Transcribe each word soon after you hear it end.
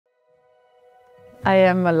I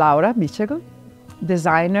am Laura Bicego,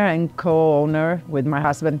 designer and co-owner with my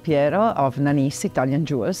husband Piero of Nanis Italian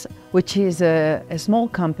Jewels, which is a small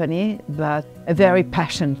company, but a very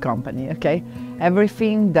passionate company, okay?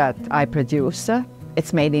 Everything that I produce,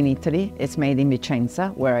 it's made in Italy, it's made in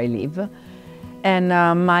Vicenza, where I live. And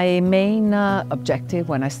my main objective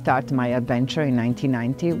when I started my adventure in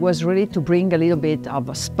 1990 was really to bring a little bit of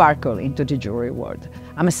a sparkle into the jewelry world.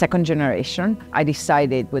 I'm a second generation. I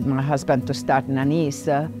decided with my husband to start Nanis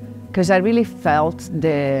because I really felt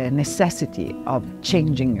the necessity of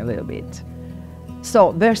changing a little bit.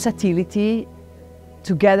 So versatility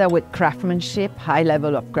together with craftsmanship, high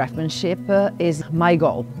level of craftsmanship, is my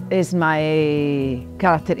goal, is my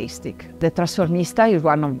characteristic. The Trasformista is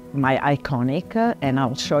one of my iconic, and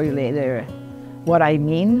I'll show you later what I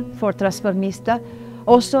mean for Trasformista.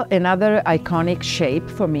 Also, another iconic shape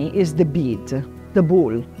for me is the bead, the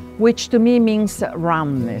Boules, which to me means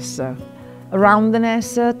roundness.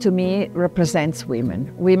 Roundness to me represents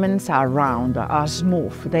women. Women are round, are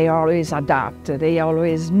smooth, they always adapt, they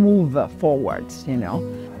always move forwards, you know.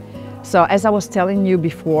 So as I was telling you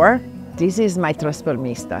before, this is my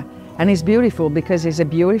Trasformista. And it's beautiful because it's a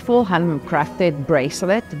beautiful handcrafted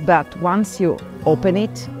bracelet, but once you open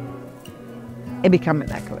it, it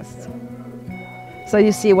becomes a necklace. So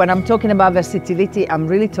you see, when I'm talking about versatility, I'm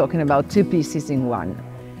really talking about two pieces in one.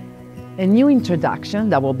 A new introduction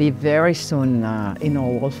that will be very soon in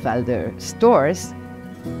all Wolfelder stores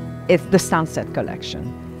is the Sunset collection.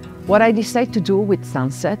 What I decided to do with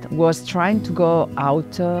Sunset was trying to go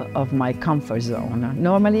out of my comfort zone.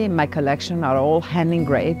 Normally my collection are all hand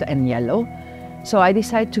engraved and yellow, so I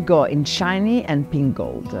decided to go in shiny and pink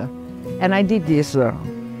gold. And I did this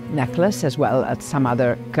necklace as well as some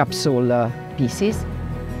other capsule pieces.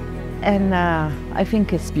 And I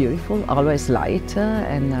think it's beautiful, always light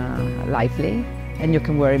and lively, and you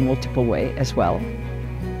can wear it multiple ways as well.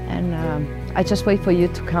 And I just wait for you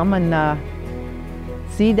to come and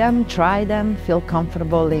see them, try them, feel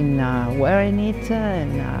comfortable in wearing it,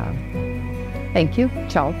 and thank you.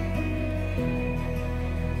 Ciao.